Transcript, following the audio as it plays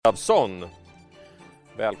Gustafsson.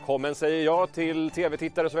 Välkommen säger jag till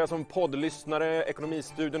tv-tittare såväl som poddlyssnare.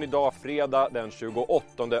 Ekonomistudion idag fredag den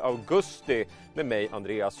 28 augusti med mig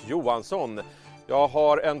Andreas Johansson. Jag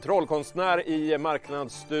har en trollkonstnär i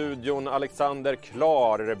marknadsstudion, Alexander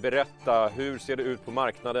Klar. Berätta, hur ser det ut på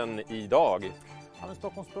marknaden idag? Ja, men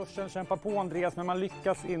Stockholmsbörsen kämpar på Andreas, men man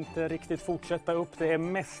lyckas inte riktigt fortsätta upp. Det är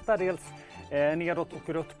mestadels nedåt och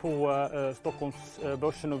rött på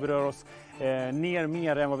Stockholmsbörsen och berör oss ner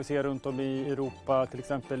mer än vad vi ser runt om i Europa. Till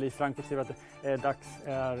exempel i Frankfurt ser vi att DAX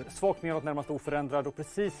är svagt nedåt, närmast oförändrad, och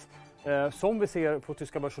precis som vi ser på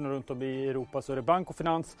tyska börsen runt om i Europa så är det bank och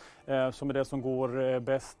finans som är det som går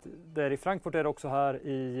bäst. Där i Frankfurt är det också här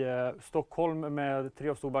i Stockholm med 3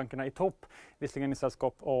 av storbankerna i topp. Visserligen i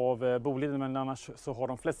sällskap av Boliden, men annars så har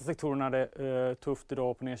de flesta sektorerna det tufft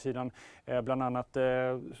idag på nedsidan. Bland annat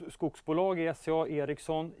skogsbolag i SCA,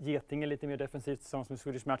 Ericsson, Getinge lite mer defensivt tillsammans med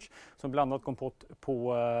Swedish Match som blandat kompott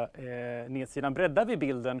på nedsidan. Breddar vi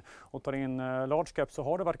bilden och tar in large cap så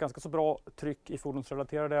har det varit ganska så bra tryck i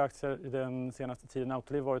fordonsrelaterade aktier den senaste tiden.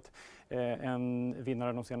 Autoliv har varit en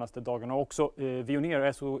vinnare de senaste dagarna också.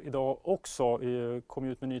 Veoneer SO idag också kom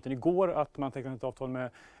ut med nyheten igår att man tecknat ett avtal med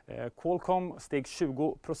Qualcomm, steg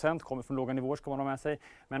 20%, kommer från låga nivåer ska man ha med sig,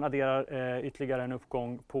 men adderar ytterligare en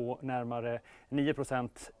uppgång på närmare 9%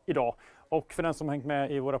 idag. Och för den som hängt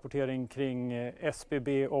med i vår rapportering kring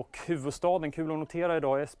SBB och huvudstaden, kul att notera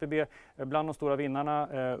idag, SBB bland de stora vinnarna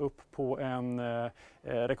upp på en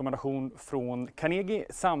rekommendation från Carnegie,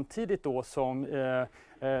 samtidigt då som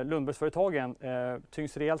Lundbergsföretagen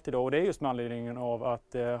tyngs rejält idag, och det är just med anledning av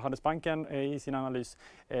att Handelsbanken i sin analys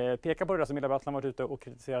pekar på det där som Illa Battlan varit ute och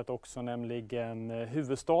kritiserat också, nämligen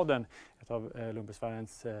huvudstaden, ett av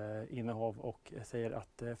Lundbergsfärens innehav, och säger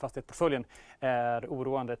att fastighetsportföljen är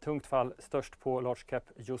oroande. Tungt fall, störst på large cap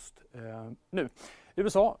just nu.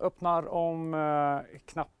 USA öppnar om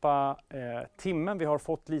knappa timmen. Vi har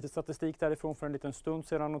fått lite statistik därifrån för en liten stund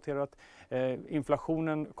sedan. Noterar att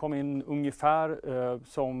inflationen kom in ungefär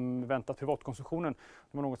som väntat. Privatkonsumtionen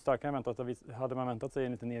var något starkare än väntat. Hade man väntat sig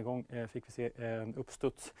en liten nedgång fick vi se en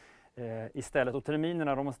uppstuds istället. Och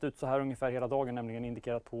terminerna de har stått ut så här ungefär hela dagen, nämligen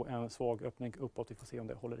indikerat på en svag öppning uppåt. Vi får se om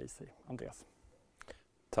det håller i sig. Andreas.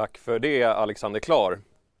 Tack för det, Alexander Klar.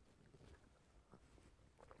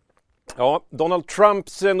 Ja, Donald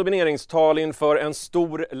Trumps nomineringstal inför en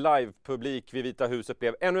stor livepublik vid Vita huset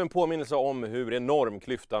blev ännu en påminnelse om hur enorm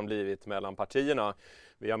klyftan blivit mellan partierna.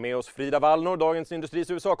 Vi har med oss Frida Wallnor, Dagens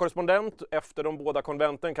Industris USA-korrespondent. Efter de båda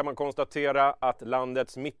konventen kan man konstatera att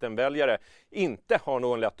landets mittenväljare inte har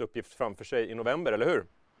någon lätt uppgift framför sig i november, eller hur?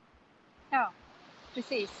 Ja,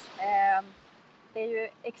 precis. Det är ju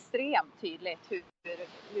extremt tydligt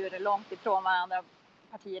hur långt ifrån varandra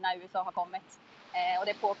partierna i USA har kommit. Och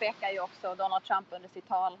det påpekar ju också Donald Trump under sitt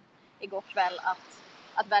tal igår kväll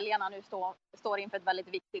att väljarna nu står inför ett väldigt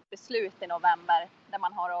viktigt beslut i november där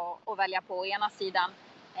man har att välja på ena sidan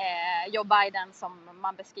Joe Biden som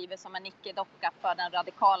man beskriver som en nickedocka för den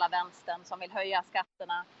radikala vänstern som vill höja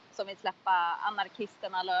skatterna, som vill släppa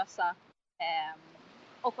anarkisterna lösa,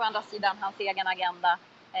 och på andra sidan hans egen agenda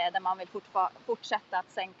där man vill fortsätta att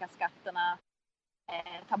sänka skatterna,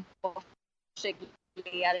 ta bort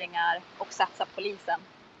regleringar och satsa på polisen.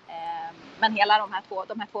 Men hela de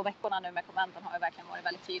här två veckorna nu med konventen har ju verkligen varit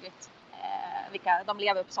väldigt tydligt de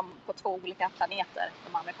lever upp som på 2 olika planeter,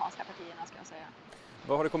 de amerikanska partierna ska jag säga.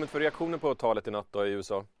 Vad har det kommit för reaktioner på talet i natt då i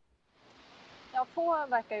USA? Ja, få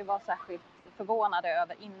verkar ju vara särskilt förvånade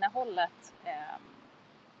över innehållet.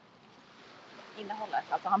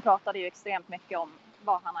 Alltså han pratade ju extremt mycket om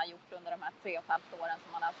vad han har gjort under de här 3,5 åren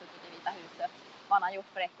som han har suttit i Vita huset. Vad han har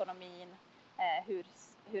gjort för ekonomin,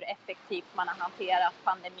 hur effektivt man har hanterat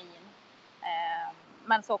pandemin.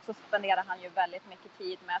 Men så också spenderar han ju väldigt mycket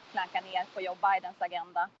tid med att klanka ner på Joe Bidens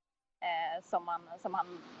agenda. Som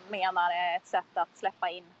han menar är ett sätt att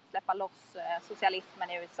släppa loss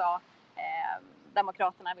socialismen i USA.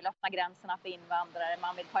 Demokraterna vill öppna gränserna för invandrare.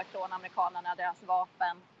 Man vill ta ifrån amerikanerna deras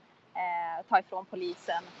vapen. Ta ifrån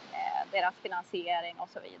polisen deras finansiering och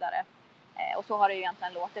så vidare. Och så har det ju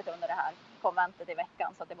egentligen låtit under det här konventet i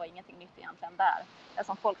veckan, så att det var ingenting nytt egentligen där. Det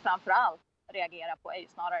som folk framförallt reagerar på är ju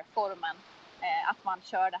snarare formen. Att man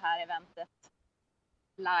kör det här eventet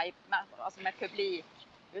live, alltså med publik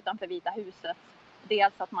utanför Vita huset.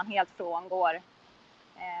 Dels att man helt frångår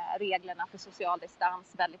reglerna för social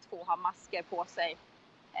distans, väldigt få har masker på sig.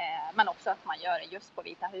 Men också att man gör det just på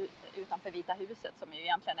utanför Vita huset som ju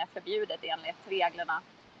egentligen är förbjudet enligt reglerna.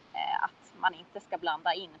 Att man inte ska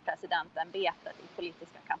blanda in presidentämbetet i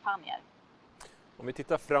politiska kampanjer. Om vi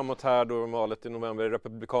tittar framåt här då valet i november,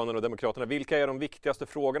 Republikanerna och Demokraterna, vilka är de viktigaste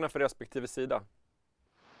frågorna för respektive sida?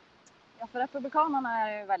 Ja, för Republikanerna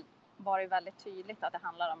är det varit väldigt tydligt att det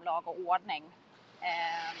handlar om lag och ordning.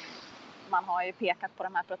 Man har ju pekat på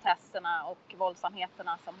de här protesterna och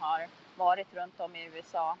våldsamheterna som har varit runt om i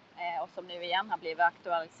USA och som nu igen har blivit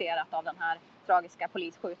aktualiserat av den här tragiska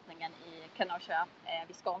polisskjutningen i Kenosha,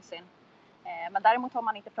 Wisconsin. Men däremot har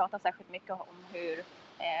man inte pratat särskilt mycket om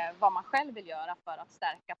vad man själv vill göra för att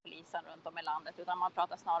stärka polisen runt om i landet, utan man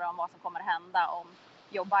pratar snarare om vad som kommer hända om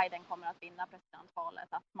Joe Biden kommer att vinna presidentvalet,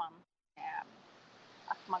 att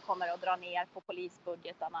man kommer att dra ner på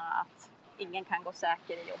polisbudgetarna, att ingen kan gå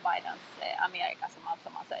säker i Joe Bidens Amerika som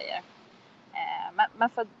man säger. Men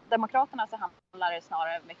för Demokraterna så handlar det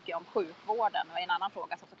snarare mycket om sjukvården, och en annan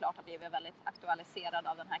fråga som såklart har blivit väldigt aktualiserad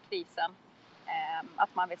av den här krisen,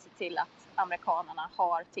 att man vill se till att amerikanerna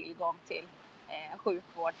har tillgång till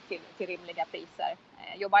sjukvård till rimliga priser.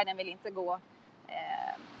 Joe Biden vill inte gå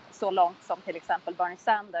så långt som till exempel Bernie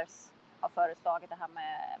Sanders har föreslagit, det här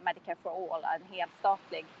med Medicare for All, en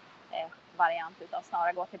helstatlig variant, utan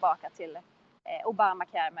snarare gå tillbaka till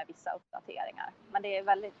Obamacare med vissa uppdateringar. Men det är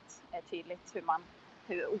väldigt tydligt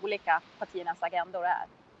hur olika partiernas agendor är.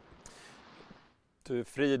 Du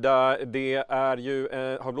Frida, det är ju,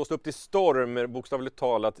 har blåst upp till storm bokstavligt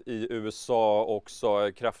talat i USA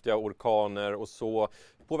också, kraftiga orkaner och så.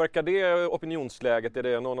 Påverkar det opinionsläget? Är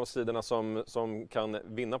det någon av sidorna som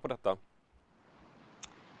kan vinna på detta?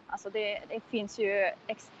 Alltså det finns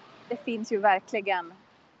ju verkligen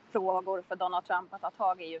frågor för Donald Trump att ta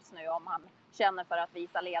tag i just nu om han känner för att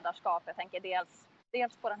visa ledarskap. Jag tänker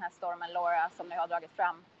dels på den här stormen Laura som nu har dragit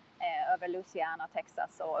fram över Louisiana,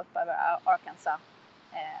 Texas och upp över Arkansas.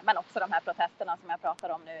 Men också de här protesterna som jag pratar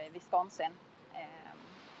om nu i Wisconsin.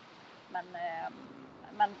 Men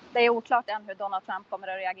det är oklart än hur Donald Trump kommer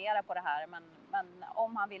att reagera på det här. Men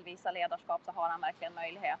om han vill visa ledarskap så har han verkligen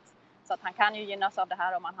möjlighet. Så att han kan ju gynnas av det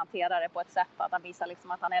här om man hanterar det på ett sätt att han visar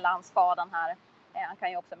liksom att han är landsfadern här. Han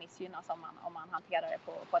kan ju också missgynnas om man hanterar det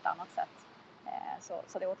på ett annat sätt.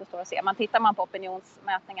 Så det återstår att se. Men tittar man på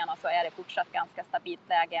opinionsmätningarna så är det fortsatt ganska stabilt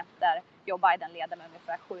läge där Joe Biden leder med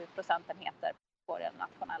ungefär 7 procentenheter på det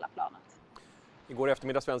nationella planet. Igår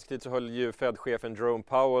eftermiddag svensk tid så höll ju Fed-chefen Jerome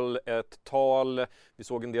Powell ett tal. Vi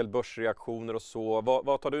såg en del börsreaktioner och så.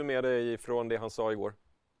 Vad tar du med dig från det han sa igår?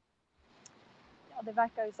 Ja, det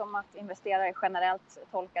verkar ju som att investerare generellt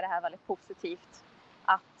tolkar det här väldigt positivt.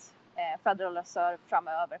 Att Federal Reserve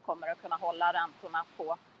framöver kommer att kunna hålla räntorna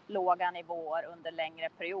på låga nivåer under längre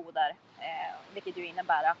perioder. Vilket ju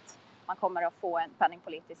innebär att man kommer att få en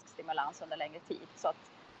penningpolitisk stimulans under längre tid. Så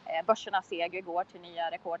att börserna steg igår till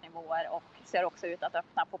nya rekordnivåer och ser också ut att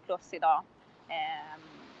öppna på plus idag.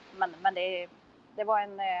 Men det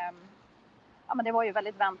var ju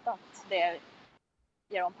väldigt väntat det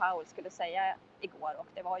Jerome Powell skulle säga igår, och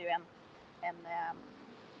det var ju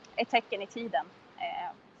ett tecken i tiden.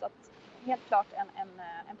 Så att helt klart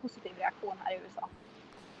en positiv reaktion här i USA.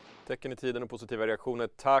 Tecken i tiden och positiva reaktioner.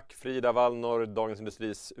 Tack Frida Wallnor, Dagens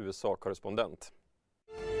Industris USA-korrespondent.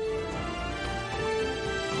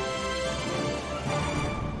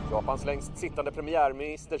 Japans längst sittande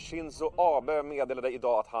premiärminister Shinzo Abe meddelade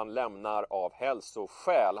idag att han lämnar av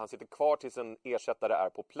hälsoskäl. Han sitter kvar tills en ersättare är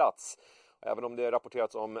på plats. Även om det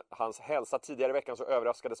rapporterats om hans hälsa tidigare i veckan så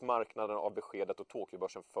överraskades marknaden av beskedet och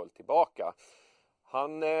Tokyobörsen föll tillbaka.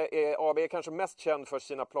 Abe är kanske mest känd för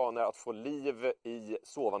sina planer att få liv i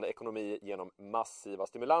sovande ekonomi genom massiva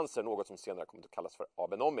stimulanser, något som senare kommer att kallas för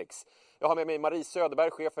Abenomics. Jag har med mig Marie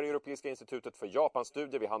Söderberg, chef för Europeiska institutet för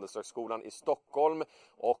Japanstudier vid Handelshögskolan i Stockholm.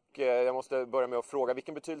 Och jag måste börja med att fråga,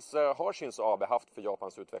 vilken betydelse har Shinzo Abe haft för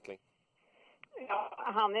Japans utveckling? Ja,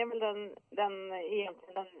 han är väl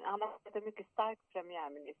han har varit en mycket stark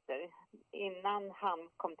premiärminister. Innan han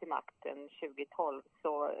kom till makten 2012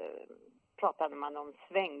 så pratade man om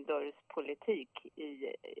svängdörrspolitik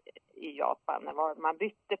i Japan. Man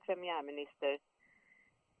bytte premiärminister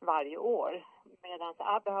varje år. Medan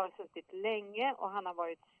Abe har suttit länge och han har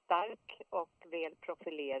varit stark och väl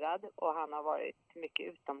profilerad och han har varit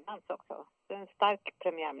mycket utomlands också. Så en stark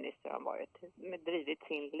premiärminister har han varit, drivit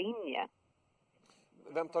sin linje.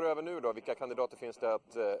 Vem tar över nu då? Vilka kandidater finns det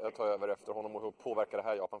att ta över efter honom och hur påverkar det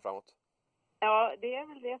här Japan framåt? Ja, det är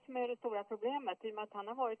väl det som är det stora problemet. I och med att han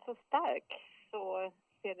har varit så stark så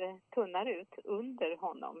ser det tunnare ut under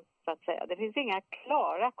honom, så att säga. Det finns inga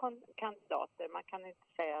klara kandidater. Man kan inte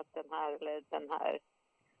säga att den här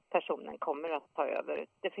personen kommer att ta över.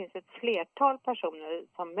 Det finns ett flertal personer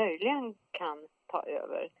som möjligen kan ta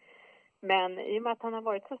över. Men i och med att han har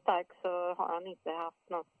varit så stark så har han inte haft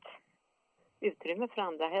något utrymme för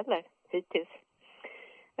andra heller hittills.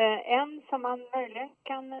 En som man möjligen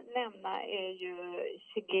kan nämna är ju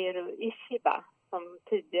Shigeru Ishiba som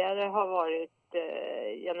tidigare har varit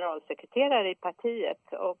generalsekreterare i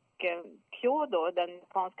partiet. Och Kyo då, den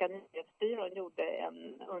japanska nyhetsbyrån, gjorde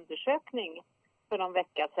en undersökning för någon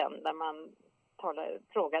vecka sedan där man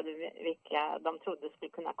frågade vilka de trodde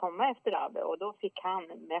skulle kunna komma efter Abe. Och då fick han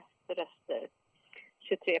mest röster.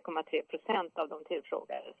 23,3% av de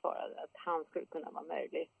tillfrågade svarade att han skulle kunna vara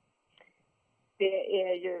möjlig.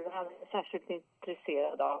 Han är särskilt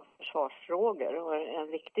intresserad av försvarsfrågor och en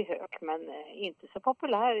riktig hök, men inte så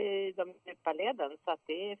populär i de djupa leden, så att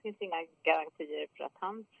det finns inga garantier för att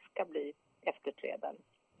han ska bli efterträdaren.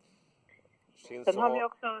 Sen har vi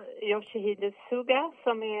också Yoshihide Suga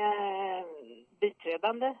som är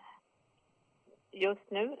biträdande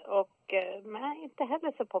just nu och men inte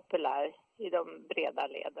heller så populär i de breda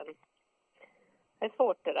leden. Det är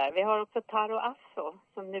svårt det där. Vi har också Taro Aso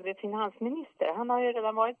som nu är finansminister. Han har ju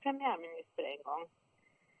redan varit premiärminister en gång.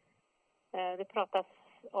 Det pratas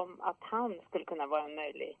om att han skulle kunna vara en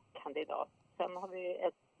möjlig kandidat. Sen har vi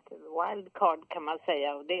ett wildcard kan man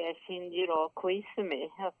säga, och det är Shinjiro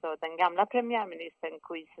Koizumi. Alltså den gamla premiärministern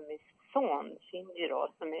Koizumis son Shinjiro,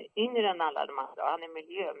 som är yngre än alla de andra. Han är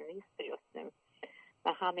miljöminister just nu.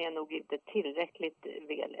 Men han är nog inte tillräckligt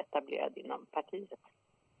väl etablerad inom partiet.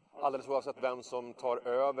 Alldeles oavsett vem som tar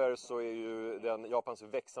över så är ju den Japans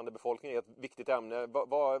växande befolkning ett viktigt ämne.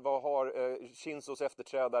 Vad har Shinzos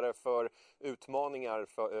efterträdare för utmaningar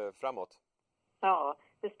framåt? Ja,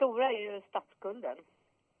 det stora är ju statsskulden.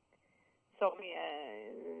 Som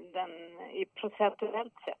är i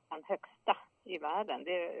procentuellt sett den högsta i världen.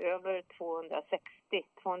 Det är över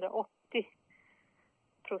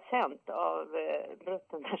 280% av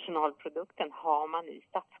bruttonationalprodukten har man i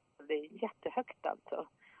statsskuld. Det är jättehögt alltså.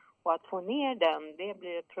 Och att få ner den, det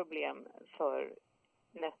blir ett problem för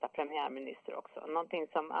nästa premiärminister också. Någonting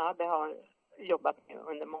som Abe har jobbat med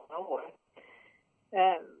under många år.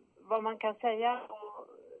 Vad man kan säga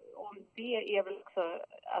om det är väl också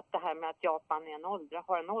att det här med att Japan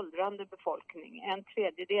har en åldrande befolkning. En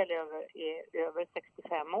tredjedel är över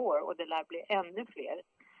 65 år och det lär bli ännu fler.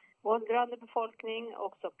 Åldrande befolkning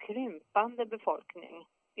och så krympande befolkning.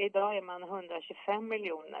 Idag är man 125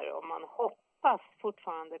 miljoner och man hoppas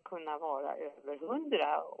fortfarande kunna vara över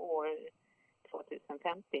 100 år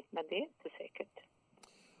 2050. Men det är inte säkert.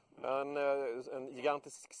 En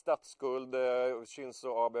gigantisk statsskuld.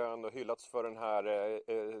 Shinzo Abe har ändå hyllats för den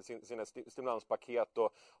här, sina stimulanspaket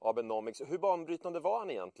och Abenomics. Hur banbrytande var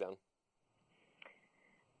han egentligen?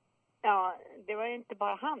 Ja, det var inte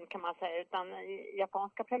bara han kan man säga, utan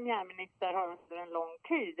japanska premiärminister har under en lång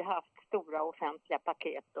tid haft stora offentliga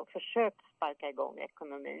paket och försökt sparka igång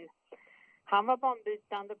ekonomin. Han var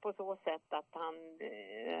banbrytande på så sätt att han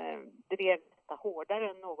drev detta hårdare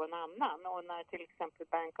än någon annan. Och när till exempel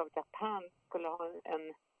Bank of Japan skulle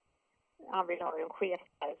han ville ha en chef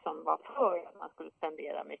där som var för att man skulle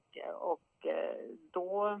spendera mycket. Och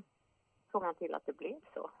då såg han till att det blev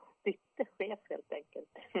så. Bytte chef helt enkelt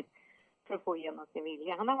för att få igenom sin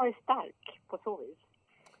vilja. Han har varit stark på så vis.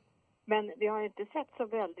 Men vi har inte sett så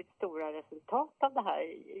väldigt stora resultat av det här.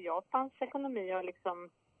 Japans ekonomi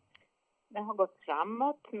den har gått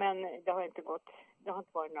framåt, men det har inte varit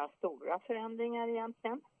några stora förändringar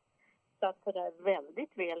egentligen. Så att det där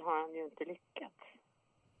väldigt väl har han ju inte lyckats.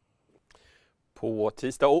 På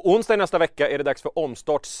tisdag och onsdag nästa vecka är det dags för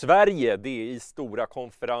Omstart Sverige. Det är i stora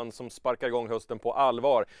konferens som sparkar igång hösten på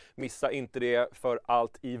allvar. Missa inte det för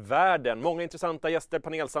allt i världen. Många intressanta gäster,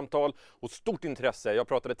 panelsamtal och stort intresse. Jag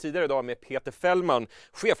pratade tidigare idag med Peter Fällman,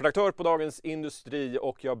 chefredaktör på Dagens Industri,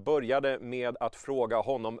 och jag började med att fråga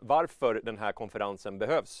honom varför den här konferensen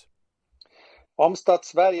behövs. Omstart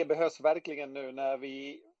Sverige behövs verkligen nu när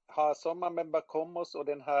vi har sommaren bakom oss och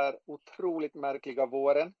den här otroligt märkliga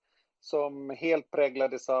våren som helt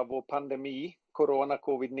präglades av vår pandemi, corona,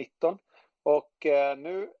 covid-19. Och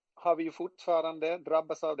nu har vi ju fortfarande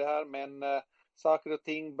drabbats av det här, men saker och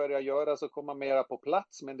ting börjar göras och komma mera på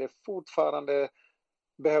plats. Men det är fortfarande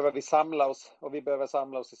behöver vi samla oss, och vi behöver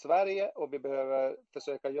samla oss i Sverige och vi behöver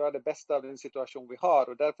försöka göra det bästa av den situation vi har.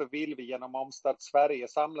 Och därför vill vi genom Omstart Sverige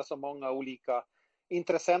samla så många olika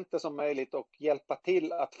intressenter som möjligt och hjälpa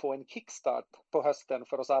till att få en kickstart på hösten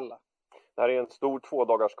för oss alla. Det här är en stor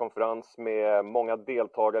 2-dagarskonferens med många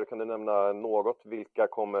deltagare. Kan du nämna något? Vilka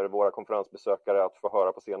kommer våra konferensbesökare att få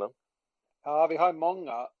höra på scenen? Ja, vi har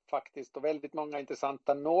många faktiskt och väldigt många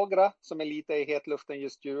intressanta. Några som är lite i hetluften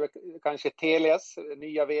just nu, kanske Telias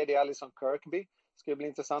nya vd Alison Kirkby. Det ska bli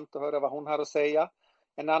intressant att höra vad hon har att säga.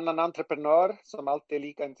 En annan entreprenör som alltid är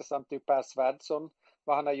lika intressant är Per Svärdson.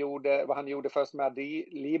 Vad han gjorde först med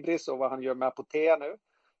Libris och vad han gör med Apotea nu.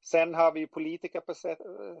 Sen har vi politiker på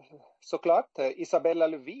såklart. Isabella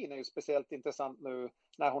Lövin är ju speciellt intressant nu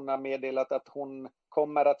när hon har meddelat att hon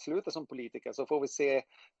kommer att sluta som politiker. Så får vi se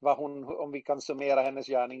om vi kan summera hennes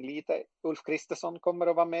gärning lite. Ulf Kristersson kommer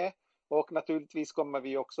att vara med. Och naturligtvis kommer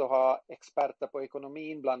vi också ha experter på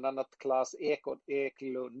ekonomin, bland annat Claes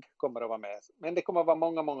Eklund kommer att vara med. Men det kommer att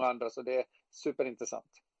vara många andra, så det är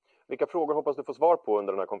superintressant. Vilka frågor hoppas du få svar på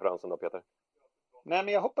under den här konferensen då, Peter? Nej,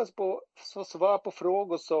 men jag hoppas på få svar på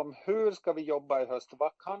frågor som hur ska vi jobba i höst?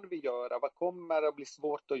 Vad kan vi göra? Vad kommer att bli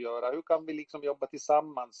svårt att göra? Hur kan vi liksom jobba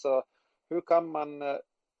tillsammans? Så hur kan man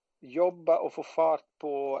jobba och få fart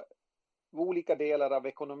på olika delar av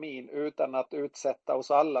ekonomin utan att utsätta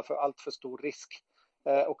oss alla för allt för stor risk?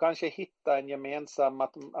 Och kanske hitta en gemensam,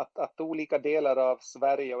 att olika delar av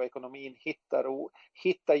Sverige och ekonomin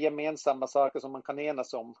hittar gemensamma saker som man kan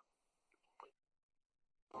enas om.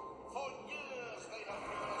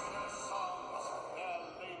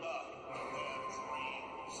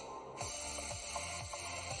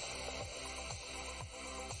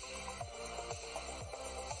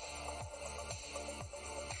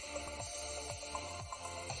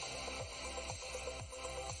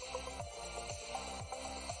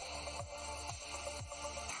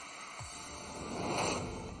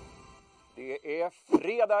 Det är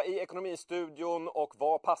fredag i Ekonomistudion och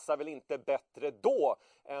vad passar väl inte bättre då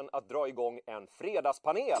än att dra igång en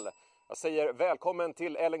fredagspanel. Jag säger välkommen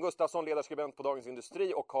till Ellen Gustafsson, ledarskribent på Dagens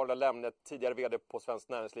Industri, och Carla Lemne, tidigare vd på Svenskt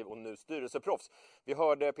Näringsliv och nu styrelseproffs. Vi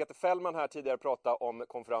hörde Peter Fällman här tidigare prata om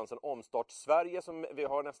konferensen Omstart Sverige som vi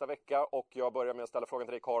har nästa vecka, och jag börjar med att ställa frågan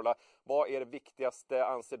till dig, Carla. Vad är det viktigaste,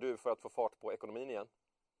 anser du, för att få fart på ekonomin igen?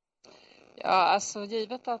 Ja, alltså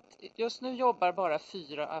givet att just nu jobbar bara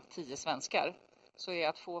 4 av 10 svenskar, så är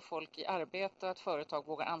att få folk i arbete och att företag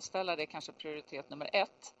vågar anställa, det är kanske prioritet nummer 1.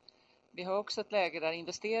 Vi har också ett läge där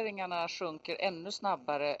investeringarna sjunker ännu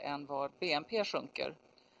snabbare än vad BNP sjunker.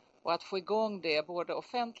 Och att få igång det, både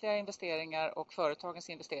offentliga investeringar och företagens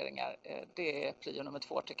investeringar, det är prio nummer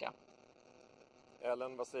 2 tycker jag.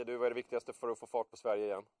 Ellen, vad säger du? Vad är det viktigaste för att få fart på Sverige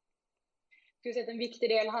igen? Jag skulle säga att en viktig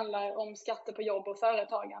del handlar om skatter på jobb och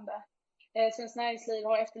företagande. Svenskt Näringsliv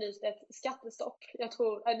har efterlyst ett skattestopp. Jag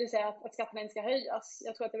tror, det vill säga att skatterna inte ska höjas.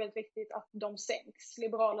 Jag tror att det är väldigt viktigt att de sänks.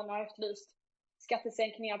 Liberalerna har efterlyst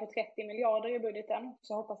skattesänkningar på 30 miljarder i budgeten.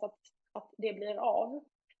 Så jag hoppas att det blir av.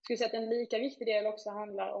 Jag skulle säga att en lika viktig del också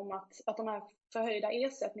handlar om att de här förhöjda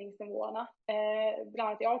ersättningsnivåerna, bland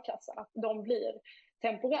annat i a-kassan, att de blir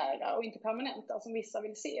temporära och inte permanenta som vissa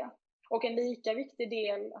vill se. Och en lika viktig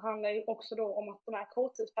del handlar ju också då om att de här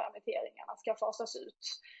korttidspermitteringarna ska fasas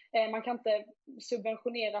ut. Man kan inte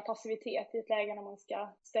subventionera passivitet i ett läge när man ska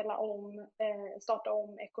starta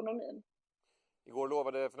om ekonomin. Igår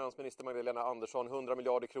lovade finansminister Magdalena Andersson 100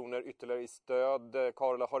 miljarder kronor ytterligare i stöd.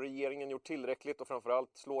 Carla, har regeringen gjort tillräckligt och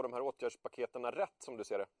framförallt slår de här åtgärdspaketerna rätt som du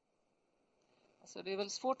ser det? Alltså det är väl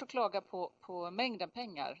svårt att klaga på mängden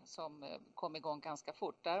pengar som kom igång ganska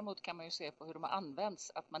fort. Däremot kan man ju se på hur de har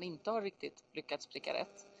använts, att man inte har riktigt lyckats pricka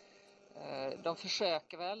rätt. De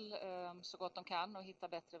försöker väl så gott de kan att hitta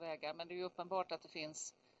bättre vägar, men det är ju uppenbart att det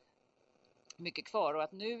finns mycket kvar, och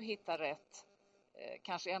att nu hitta rätt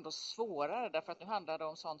kanske ändå svårare, därför att nu handlar det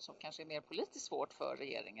om sånt som kanske är mer politiskt svårt för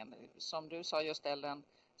regeringen. Som du sa just, Ellen,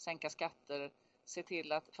 sänka skatter, se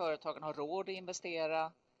till att företagen har råd att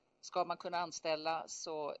investera. Ska man kunna anställa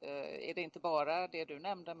så är det inte bara det du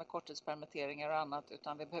nämnde med korttidspermitteringar och annat,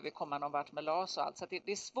 utan vi behöver komma någon vart med LAS och allt. Så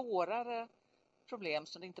det är svårare problem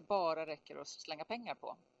som det inte bara räcker att slänga pengar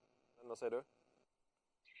på. Vad säger du?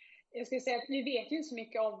 Jag skulle säga att vi vet ju inte så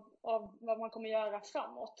mycket av vad man kommer göra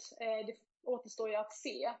framåt. Det återstår ju att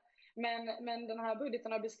se. Men den här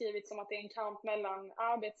budgeten har beskrivits som att det är en kamp mellan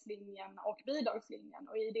arbetslinjen och bidragslinjen.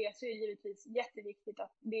 Och i det så är det givetvis jätteviktigt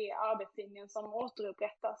att det är arbetslinjen som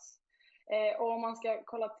återupprättas. Och om man ska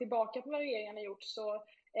kolla tillbaka på vad regeringen har gjort, så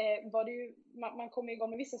var det ju, man kom igång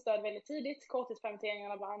med vissa stöd väldigt tidigt,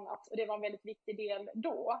 korttidspermitteringarna bland annat. Och det var en väldigt viktig del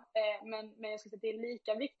då. Men jag skulle säga att det är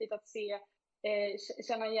lika viktigt att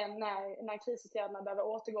känna igen när krisåtgärderna behöver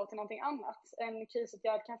återgå till någonting annat. En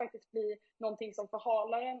krisåtgärd kan faktiskt bli någonting som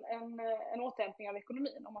förhalar en återhämtning av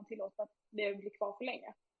ekonomin om man tillåter att det blir kvar för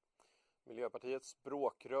länge. Miljöpartiets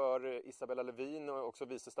språkrör Isabella Lövin och också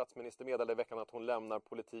vice statsminister meddelade i veckan att hon lämnar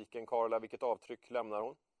politiken. Carla, vilket avtryck lämnar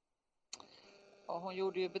hon? Ja, hon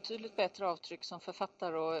gjorde ju betydligt bättre avtryck som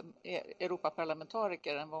författare och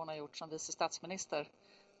Europaparlamentariker än vad hon har gjort som vice statsminister.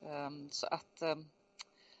 Så att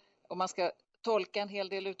om man ska tolka en hel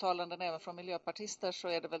del uttalanden även från miljöpartister, så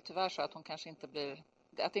är det väl tyvärr så att hon kanske inte blir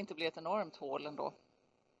ett enormt hål ändå.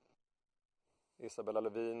 Isabella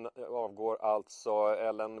Lövin avgår alltså.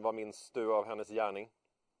 Ellen, vad minns du av hennes gärning?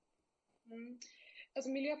 Alltså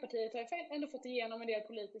Miljöpartiet har ändå fått igenom en del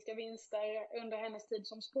politiska vinster under hennes tid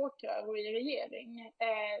som språkrör och i regering.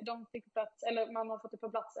 De fick på plats, eller man har fått på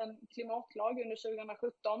plats en klimatlag under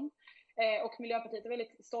 2017. Och Miljöpartiet är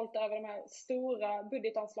väldigt stolta över de här stora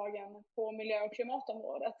budgetanslagen på miljö- och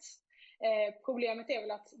klimatområdet. Problemet är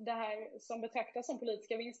väl att det här som betraktas som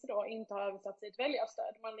politiska vinster då inte har översatts i ett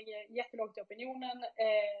väljarstöd. Man ligger jättelågt i opinionen,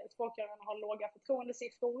 språkrörarna har låga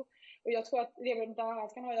förtroendesiffror och jag tror att det bland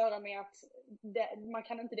annat kan ha att göra med att man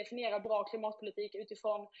kan inte definiera bra klimatpolitik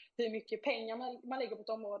utifrån hur mycket pengar man lägger på ett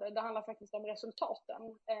område. Det handlar faktiskt om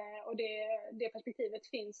resultaten och det perspektivet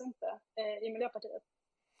finns inte i Miljöpartiet.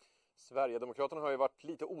 Sverigedemokraterna har ju varit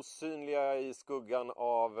lite osynliga i skuggan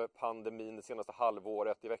av pandemin det senaste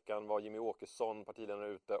halvåret. I veckan var Jimmy Åkesson, partiledare,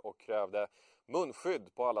 ute och krävde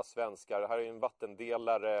munskydd på alla svenskar. Det här är en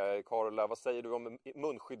vattendelare. Carola, vad säger du om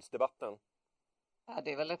munskyddsdebatten? Ja,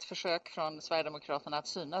 det är väl ett försök från Sverigedemokraterna att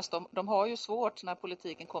synas. De har ju svårt när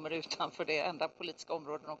politiken kommer utanför det enda politiska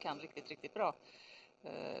området de kan riktigt, riktigt bra.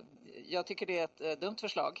 Jag tycker det är ett dumt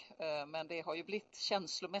förslag, men det har ju blivit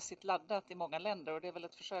känslomässigt laddat i många länder och det är väl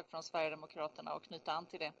ett försök från Sverigedemokraterna att knyta an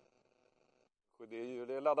till det.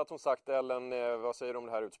 Det är laddat som sagt. Ellen, vad säger du om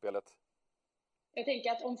det här utspelet? Jag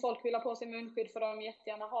tänker att om folk vill ha på sig munskydd får de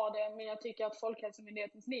jättegärna ha det, men jag tycker att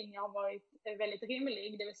Folkhälsomyndighetens linje har varit väldigt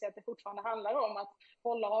rimlig, det vill säga att det fortfarande handlar om att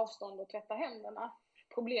hålla avstånd och tvätta händerna.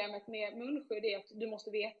 Problemet med munskydd är att du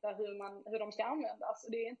måste veta hur de ska användas.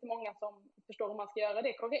 Det är inte många som förstår hur man ska göra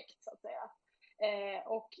det korrekt, så att säga.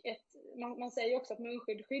 Man säger också att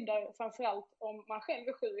munskydd skyddar framförallt om man själv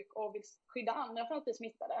är sjuk och vill skydda andra från att bli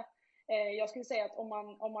smittade. Jag skulle säga att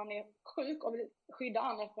om man är sjuk och vill skydda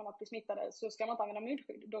andra från att bli smittade så ska man inte använda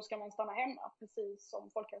munskydd. Då ska man stanna hemma, precis som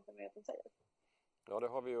Folkhälsomyndigheten säger. Ja, det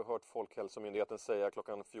har vi ju hört Folkhälsomyndigheten säga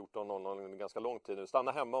klockan 14.00 en ganska lång tid nu.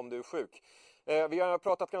 Stanna hemma om du är sjuk. Vi har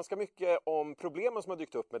pratat ganska mycket om problemen som har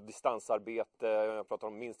dykt upp med distansarbete. Vi har pratat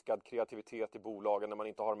om minskad kreativitet i bolagen när man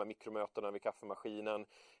inte har de här mikromötena vid kaffemaskinen.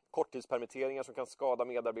 Korttidspermitteringar som kan skada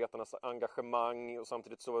medarbetarnas engagemang och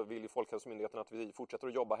samtidigt så vill ju Folkhälsomyndigheten att vi fortsätter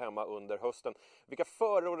att jobba hemma under hösten. Vilka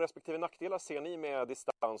för- och respektive nackdelar ser ni med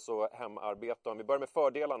distans- och hemarbete? Om vi börjar med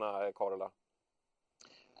fördelarna, Carola.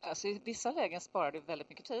 Alltså i vissa lägen sparar det väldigt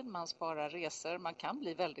mycket tid, man sparar resor, man kan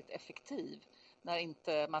bli väldigt effektiv när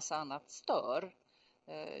inte massa annat stör.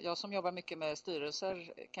 Jag som jobbar mycket med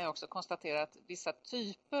styrelser kan jag också konstatera att vissa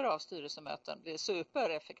typer av styrelsemöten blir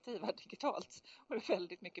supereffektiva digitalt och det är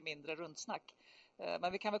väldigt mycket mindre rundsnack.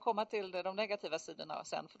 Men vi kan väl komma till de negativa sidorna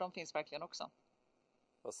sen, för de finns verkligen också.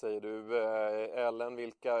 Vad säger du, Ellen?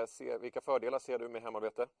 Vilka fördelar ser du med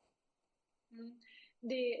hemarbete?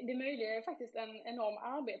 Det möjliggör faktiskt en enorm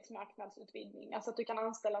arbetsmarknadsutvidgning. Alltså att du kan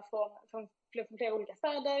anställa från flera olika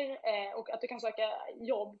städer och att du kan söka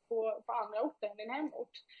jobb på andra orter än din hemort.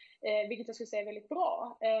 Vilket jag skulle säga är väldigt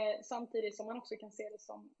bra. Samtidigt som man också kan se det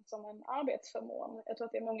som en arbetsförmån. Jag tror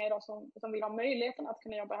att det är många idag som vill ha möjligheten att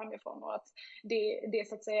kunna jobba hemifrån och att det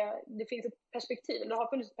så att säga, det finns ett perspektiv. Det har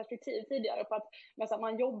funnits ett perspektiv tidigare på att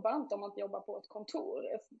man jobbar inte om man inte jobbar på ett kontor.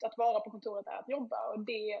 Att vara på kontoret är att jobba och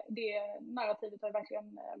det narrativet har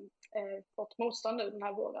verkligen fått motstånd nu den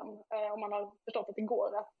här våren. Och man har förstått att det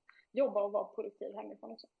går att jobba och vara produktiv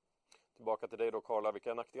hemifrån också. Tillbaka till dig då, Carola.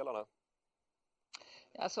 Vilka är nackdelarna?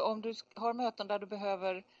 Alltså om du har möten där du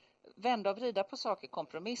behöver vända och vrida på saker,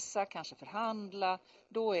 kompromissa, kanske förhandla,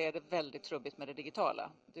 då är det väldigt trubbigt med det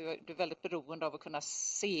digitala. Du är väldigt beroende av att kunna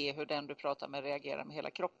se hur den du pratar med reagerar med hela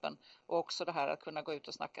kroppen. Och också det här att kunna gå ut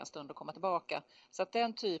och snacka en stund och komma tillbaka. Så att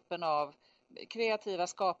den typen av kreativa,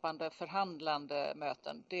 skapande, förhandlande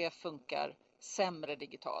möten, det funkar sämre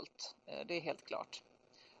digitalt. Det är helt klart.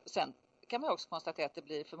 Sen kan man också konstatera att det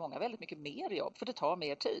blir för många väldigt mycket mer jobb, för det tar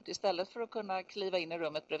mer tid. Istället för att kunna kliva in i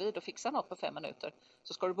rummet bredvid och fixa något på 5 minuter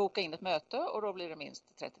så ska du boka in ett möte och då blir det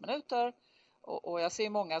minst 30 minuter. Och jag ser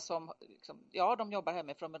många som, de jobbar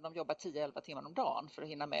hemifrån men de jobbar 10-11 timmar om dagen för att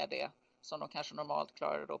hinna med det som de kanske normalt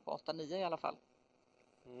klarar då på 8-9 i alla fall.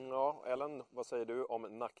 Ja, Ellen, vad säger du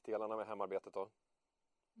om nackdelarna med hemarbetet då?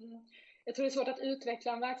 Jag tror det är svårt att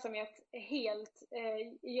utveckla en verksamhet helt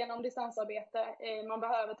genom distansarbete. Man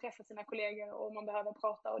behöver träffa sina kollegor och man behöver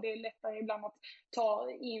prata och det är lättare ibland att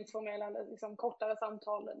ta informella eller kortare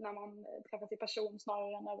samtal när man träffas i person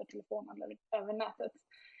snarare än över telefonen eller över nätet.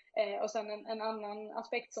 Och sen en annan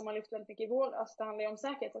aspekt som man lyft väldigt mycket i våras, det handlar ju om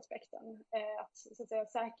säkerhetsaspekten. Att så att säga,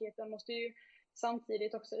 säkerheten måste ju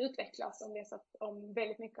samtidigt också utvecklas om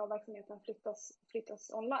väldigt mycket av verksamheten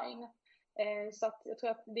flyttas online. Så att jag tror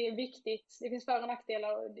att det är viktigt, det finns för- och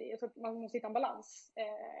nackdelar och jag tror att man måste hitta en balans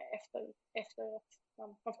efter att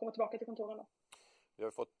man får komma tillbaka till kontoren. Vi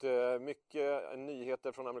har fått mycket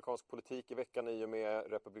nyheter från amerikansk politik i veckan i och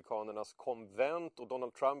med republikanernas konvent, och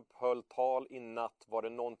Donald Trump höll tal i natt. Var det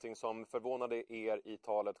någonting som förvånade er i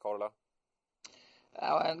talet, Carola?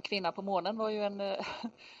 Ja, en kvinna på månen var ju en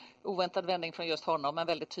oväntad vändning från just honom, men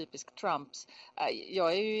väldigt typisk Trumps.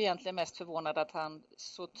 Jag är ju egentligen mest förvånad att han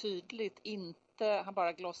så tydligt han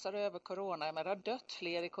bara glossar över corona. Men det har dött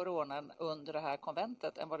fler i coronan under det här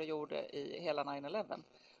konventet än vad det gjorde i hela 9/11.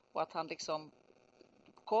 Och att han liksom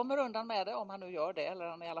kommer undan med det, om han nu gör det, eller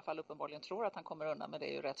han i alla fall uppenbarligen tror att han kommer undan med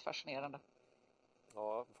det, är ju rätt fascinerande.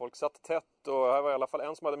 Ja, folk satt tätt och här var i alla fall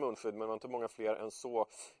en som hade munskydd, men det var inte många fler än så.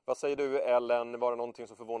 Vad säger du, Ellen? Var det någonting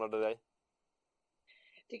som förvånade dig?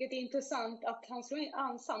 Jag tycker att det är intressant att han slår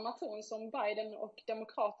an samma ton som Biden och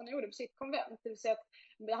Demokraterna gjorde på sitt konvent. Det vill säga att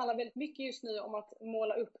det handlar väldigt mycket just nu om att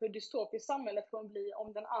måla upp hur dystopiskt samhället kommer bli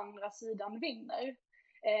om den andra sidan vinner.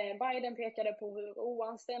 Biden pekade på hur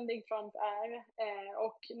oanständig Trump är,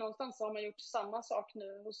 och någonstans har man gjort samma sak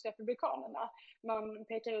nu hos republikanerna. Man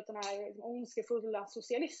pekar ut den här ondskefulla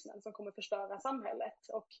socialismen som kommer förstöra samhället.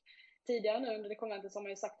 Och tidigare nu under det konventet har man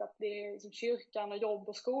ju sagt att det är liksom kyrkan och jobb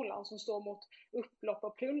och skolan som står mot upplopp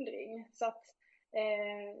och plundring. Så att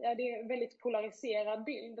det är en väldigt polariserad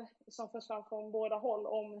bild som förs fram från båda håll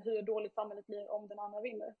om hur dåligt samhället blir om den andra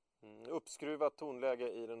vinner. Uppskruvat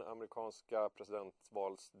tonläge i den amerikanska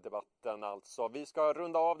presidentvalsdebatten alltså. Vi ska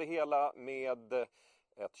runda av det hela med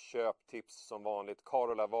ett köptips som vanligt.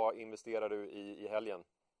 Carola, vad investerar du i helgen?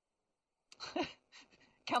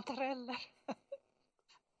 Kantareller.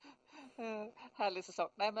 Härlig säsong.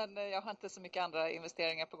 Nej, men jag har inte så mycket andra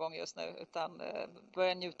investeringar på gång just nu, utan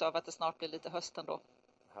börjar njuta av att det snart blir lite höst ändå.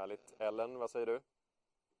 Härligt. Ellen, vad säger du?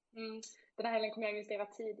 Den här helgen kommer jag investera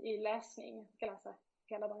tid i läsning. Jag ska läsa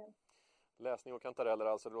hela dagen. Läsning och kantareller,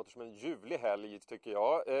 alltså det låter som en ljuvlig helg tycker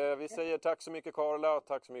jag. Vi säger tack så mycket Carola och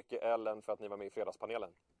tack så mycket Ellen för att ni var med i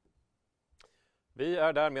Fredagspanelen. Vi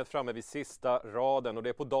är därmed framme vid sista raden och det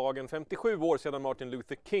är på dagen 57 år sedan Martin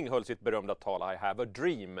Luther King höll sitt berömda tal I have a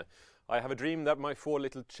dream. I have a dream that my 4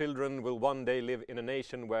 little children will one day live in a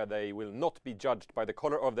nation where they will not be judged by the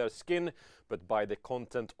color of their skin but by the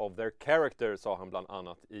content of their character, sa han bland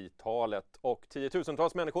annat i talet. Och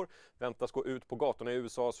 10-tusentals människor väntas gå ut på gatorna i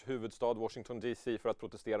USAs huvudstad Washington DC för att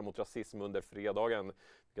protestera mot rasism under fredagen.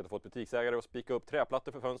 Vilket har fått butiksägare att spika upp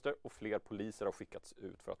träplattor för fönster och fler poliser har skickats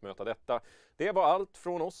ut för att möta detta. Det var allt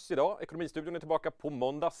från oss idag. Ekonomistudion är tillbaka på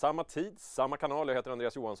måndag, samma tid, samma kanal. Jag heter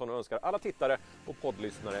Andreas Johansson och önskar alla tittare och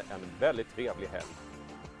poddlyssnare en väldigt trevlig helg.